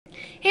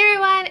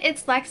everyone,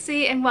 it's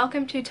Lexi and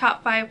welcome to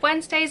Top 5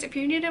 Wednesdays. If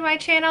you're new to my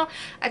channel,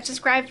 I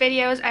subscribe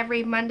videos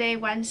every Monday,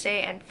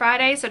 Wednesday, and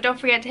Friday, so don't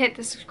forget to hit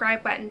the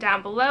subscribe button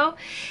down below.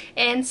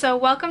 And so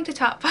welcome to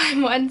Top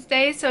 5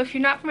 Wednesdays. So if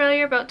you're not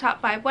familiar about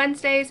Top 5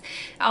 Wednesdays,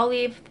 I'll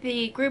leave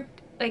the group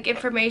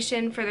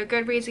information for the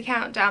Goodreads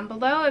account down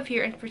below if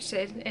you're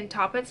interested in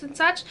topics and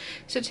such.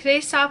 So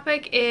today's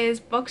topic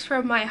is books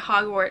from my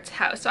Hogwarts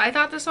house. So I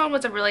thought this one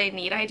was a really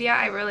neat idea.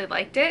 I really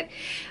liked it.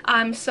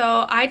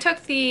 So I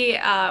took the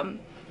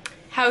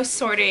house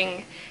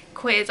sorting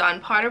quiz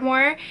on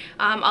Pottermore.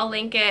 I'll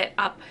link it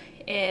up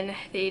in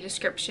the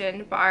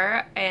description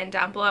bar and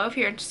down below if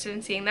you're interested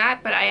in seeing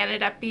that, but I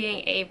ended up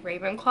being a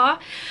Ravenclaw.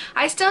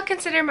 I still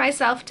consider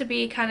myself to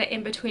be kind of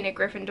in between a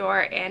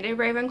Gryffindor and a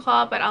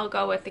Ravenclaw, but I'll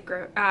go with the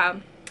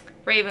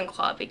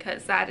Ravenclaw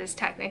because that is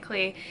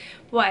technically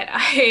what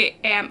I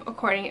am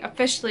according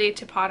officially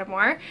to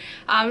Pottermore.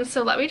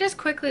 So let me just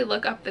quickly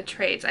look up the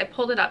traits. I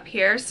pulled it up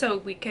here so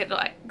we could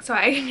so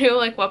I knew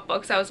what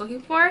books I was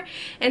looking for.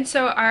 And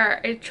so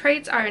our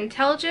traits are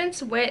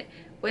intelligence, wit,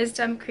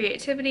 wisdom,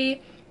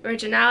 creativity,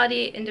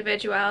 originality,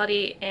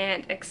 individuality,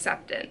 and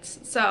acceptance.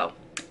 So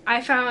I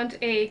found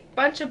a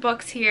bunch of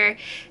books here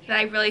that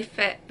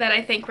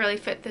I think really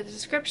fit the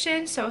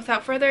description. So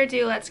without further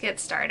ado, let's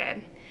get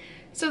started.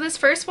 So this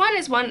first one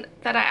is one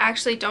that I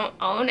actually don't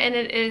own, and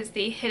it is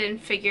the Hidden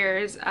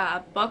Figures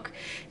book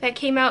that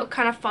came out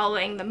kind of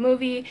following the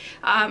movie.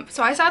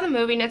 So I saw the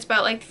movie, and it's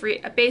about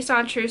based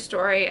on a true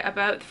story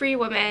about three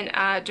women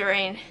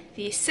during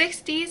the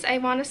 60s, I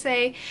want to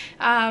say,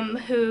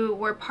 who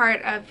were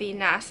part of the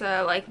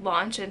NASA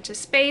launch into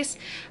space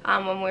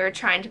when we were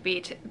trying to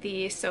beat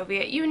the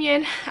Soviet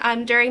Union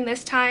during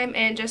this time,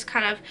 and just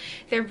kind of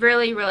they're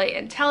really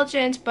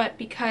intelligent, but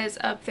because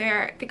of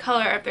the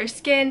color of their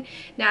skin,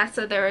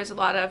 NASA, there was a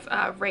lot of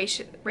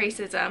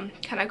racism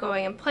kind of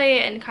going in play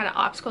and kind of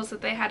obstacles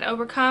that they had to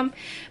overcome,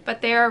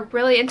 but they're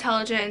really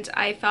intelligent.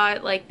 I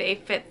thought they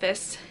fit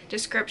this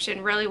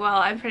description really well.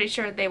 I'm pretty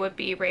sure they would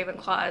be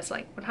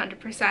Ravenclaws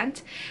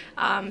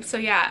 100%. So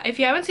yeah, if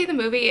you haven't seen the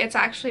movie, it's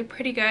actually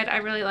pretty good. I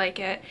really like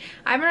it.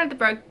 I haven't read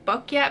the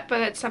book yet,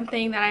 but it's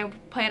something that I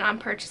plan on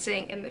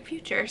purchasing in the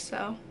future,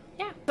 so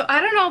yeah. So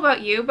I don't know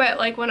about you, but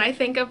when I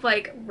think of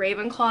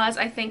Ravenclaws,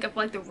 I think of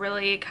the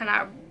really kind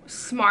of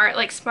smart,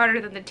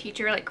 smarter than the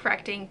teacher,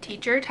 correcting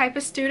teacher type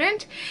of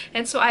student.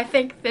 And so I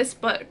think this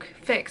book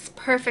fits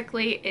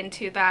perfectly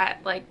into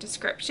that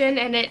description,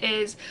 and it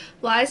is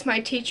Lies My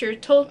Teacher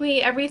Told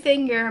Me,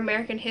 Everything Your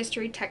American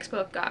History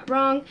Textbook Got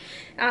Wrong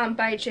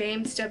by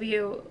James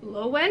W.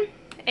 Loewen.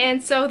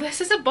 And so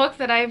this is a book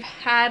that I've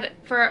had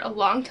for a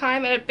long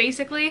time, and it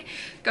basically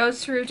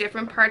goes through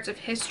different parts of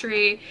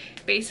history,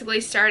 basically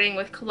starting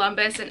with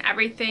Columbus and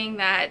everything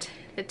that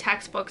the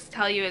textbooks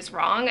tell you is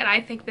wrong. And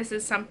I think this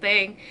is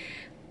something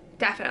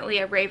definitely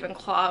a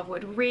Ravenclaw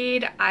would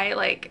read.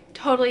 I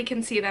totally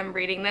can see them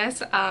reading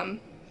this. I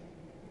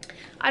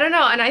don't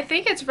know, and I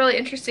think it's really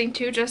interesting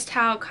too just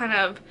how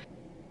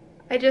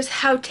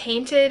how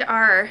tainted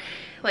our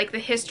the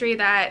history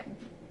that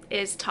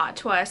is taught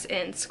to us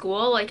in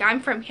school. I'm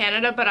from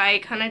Canada, but I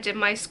kind of did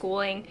my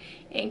schooling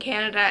in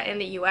Canada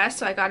and the US,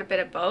 so I got a bit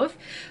of both.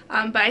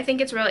 But I think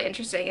it's really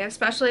interesting,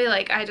 especially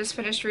I just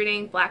finished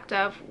reading Black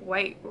Dove,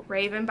 White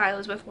Raven by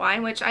Elizabeth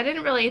Wine, which I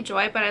didn't really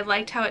enjoy, but I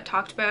liked how it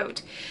talked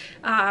about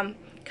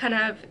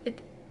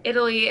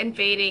Italy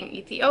invading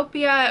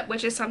Ethiopia,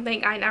 which is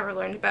something I never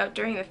learned about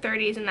during the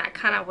 30s, and that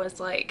kind of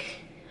was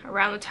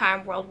around the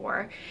time World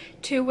War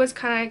II was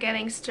kind of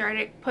getting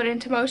put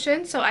into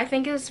motion. So I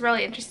think it's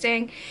really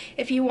interesting.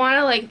 If you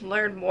want to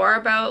learn more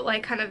about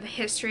kind of the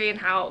history and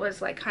how it was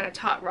kind of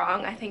taught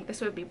wrong, I think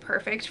this would be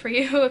perfect for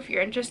you if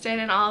you're interested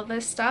in all of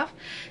this stuff.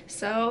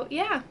 So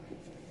yeah.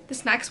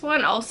 This next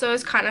one also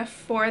is kind of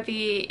for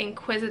the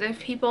inquisitive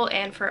people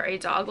and for a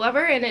dog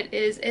lover, and it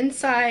is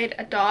Inside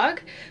a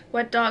Dog,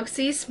 What Dogs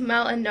See,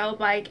 Smell, and Know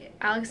by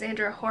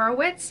Alexandra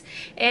Horowitz.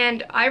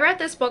 And I read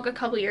this book a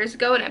couple years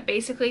ago, and it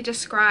basically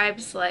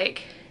describes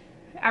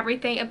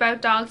everything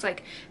about dogs,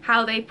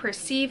 how they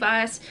perceive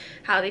us,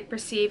 how they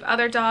perceive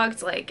other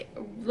dogs,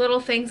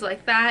 little things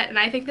like that. And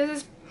I think this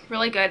is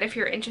really good if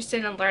you're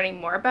interested in learning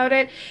more about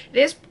it. It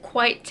is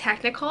quite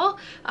technical,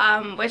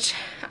 which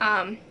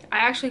I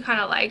actually kind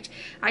of liked.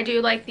 I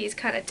do like these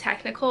kind of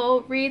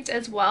technical reads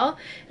as well,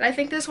 and I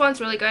think this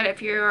one's really good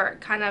if you're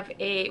kind of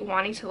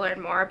wanting to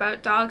learn more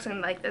about dogs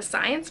and the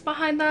science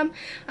behind them.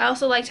 I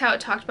also liked how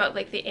it talked about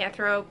the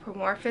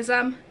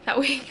anthropomorphism that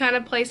we kind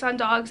of place on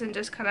dogs and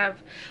just kind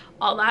of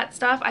all that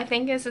stuff. I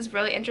think this is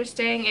really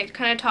interesting. It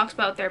kind of talks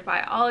about their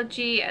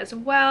biology as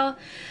well,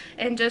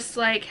 and just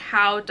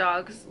how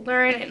dogs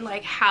learn and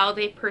how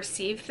they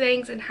perceive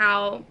things, and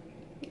how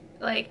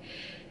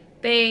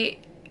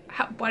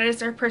what is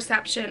their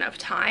perception of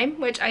time,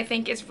 which I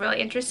think is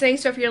really interesting.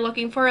 So if you're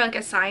looking for a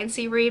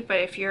sciencey read, but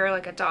if you're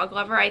a dog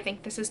lover, I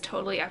think this is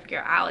totally up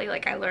your alley.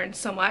 I learned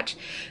so much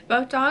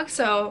about dogs,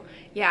 so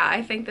yeah,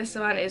 I think this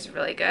one is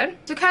really good.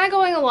 So kind of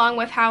going along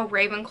with how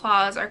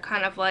Ravenclaws are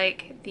kind of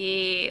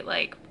the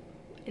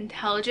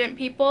intelligent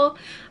people.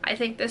 I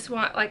think this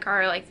one like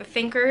are like the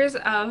thinkers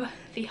of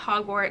the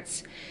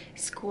Hogwarts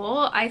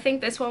school. I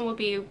think this one will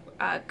be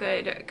a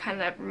good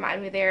kind of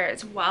remind me there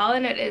as well,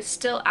 and it is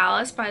Still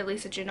Alice by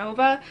Lisa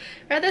Genova.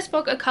 I read this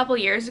book a couple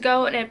years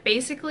ago, and it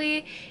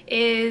basically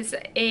is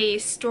a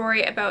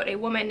story about a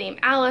woman named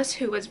Alice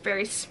who was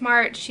very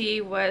smart. She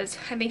was,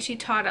 I think she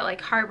taught at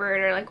like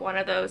Harvard or like one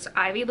of those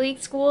Ivy League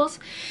schools,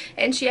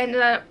 and she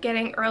ended up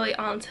getting early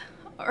onset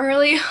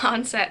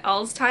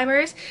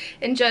Alzheimer's,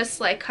 and just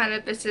like kind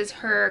of this is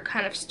her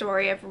kind of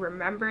story of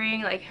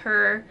remembering like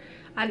her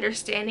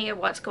understanding of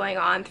what's going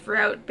on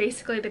throughout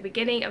basically the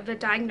beginning of the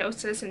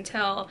diagnosis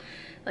until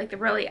like the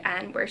really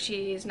end where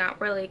she's not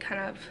really kind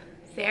of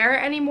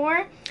there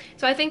anymore.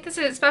 So I think this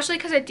is, especially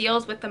because it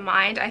deals with the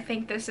mind, I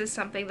think this is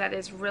something that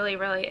is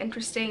really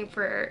interesting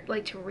for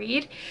like to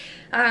read,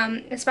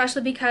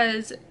 especially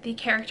because the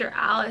character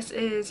Alice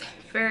is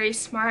very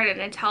smart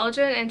and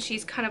intelligent, and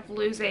she's kind of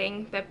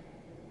losing the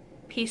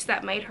piece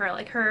that made her,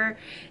 like her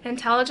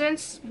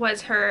intelligence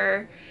was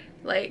her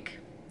like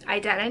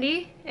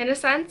identity in a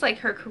sense, like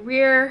her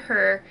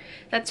career,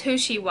 that's who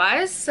she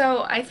was.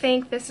 So I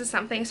think this is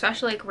something,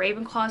 especially like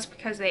Ravenclaws,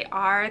 because they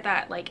are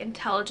that like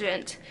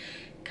intelligent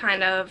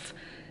kind of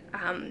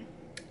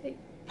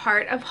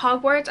part of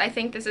Hogwarts. I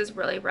think this is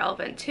really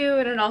relevant too,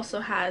 and it also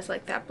has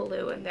like that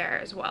blue in there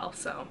as well.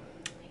 So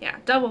yeah,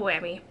 double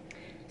whammy.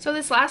 So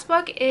this last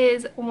book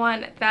is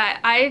one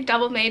that I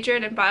double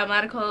majored in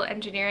biomedical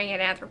engineering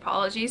and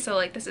anthropology, so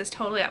like this is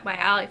totally up my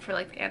alley for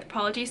like the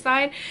anthropology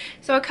side.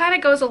 So it kind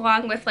of goes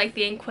along with like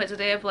the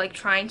inquisitive, like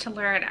trying to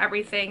learn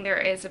everything there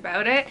is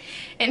about it.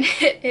 And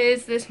it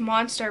is this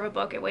monster of a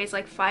book. It weighs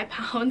like 5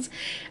 pounds.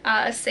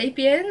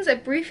 Sapiens, A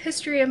Brief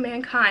History of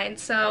Mankind.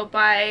 So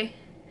by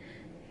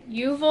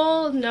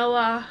Yuval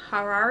Noah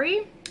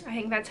Harari. I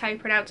think that's how you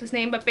pronounce his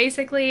name, but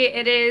basically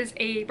it is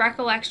a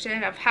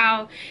recollection of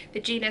how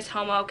the genus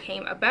Homo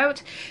came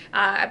about.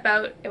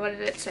 About, what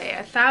did it say,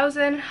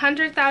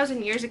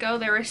 100,000 years ago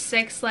there were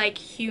 6 like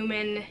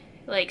human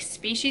like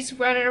species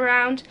running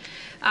around.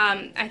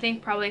 I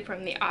think probably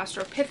from the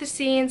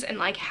Australopithecines, and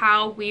like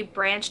how we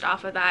branched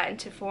off of that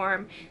into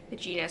form the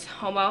genus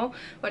Homo,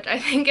 which I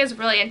think is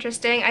really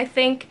interesting. I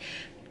think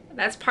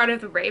that's part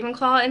of the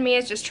Ravenclaw in me,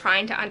 is just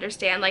trying to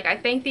understand, like I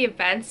think the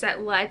events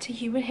that led to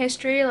human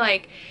history,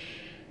 like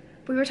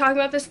we were talking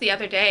about this the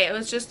other day, it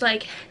was just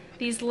like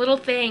these little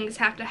things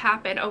have to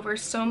happen over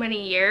so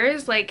many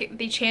years. Like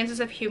the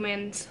chances of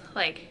humans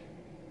like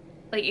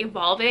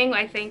evolving,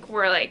 I think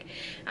were like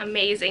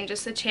amazing,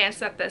 just the chance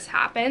that this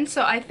happened.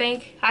 So I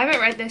think, I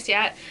haven't read this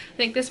yet, I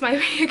think this might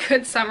be a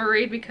good summer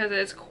read because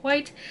it's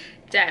quite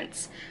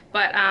dense.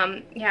 But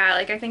yeah,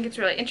 like I think it's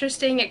really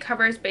interesting. It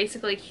covers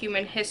basically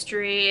human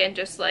history and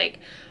just like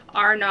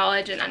our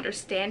knowledge and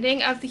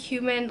understanding of the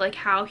human, like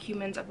how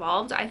humans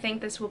evolved. I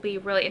think this will be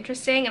really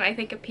interesting, and I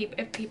think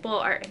if people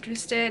are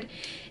interested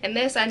in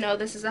this, I know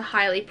this is a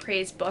highly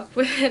praised book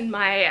within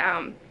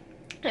my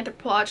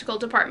anthropological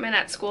department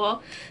at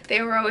school.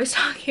 They were always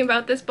talking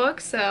about this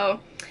book. So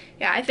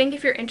yeah, I think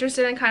if you're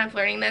interested in kind of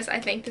learning this, I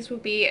think this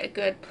would be a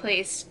good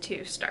place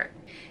to start.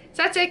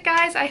 So that's it,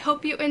 guys. I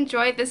hope you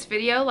enjoyed this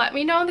video. Let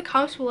me know in the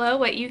comments below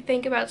what you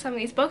think about some of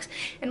these books,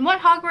 and what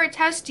Hogwarts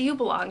house do you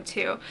belong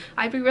to.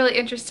 I'd be really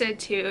interested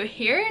to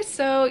hear.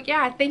 So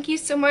yeah, thank you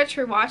so much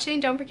for watching.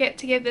 Don't forget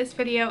to give this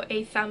video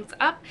a thumbs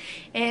up,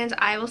 and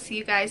I will see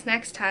you guys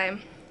next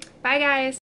time. Bye, guys.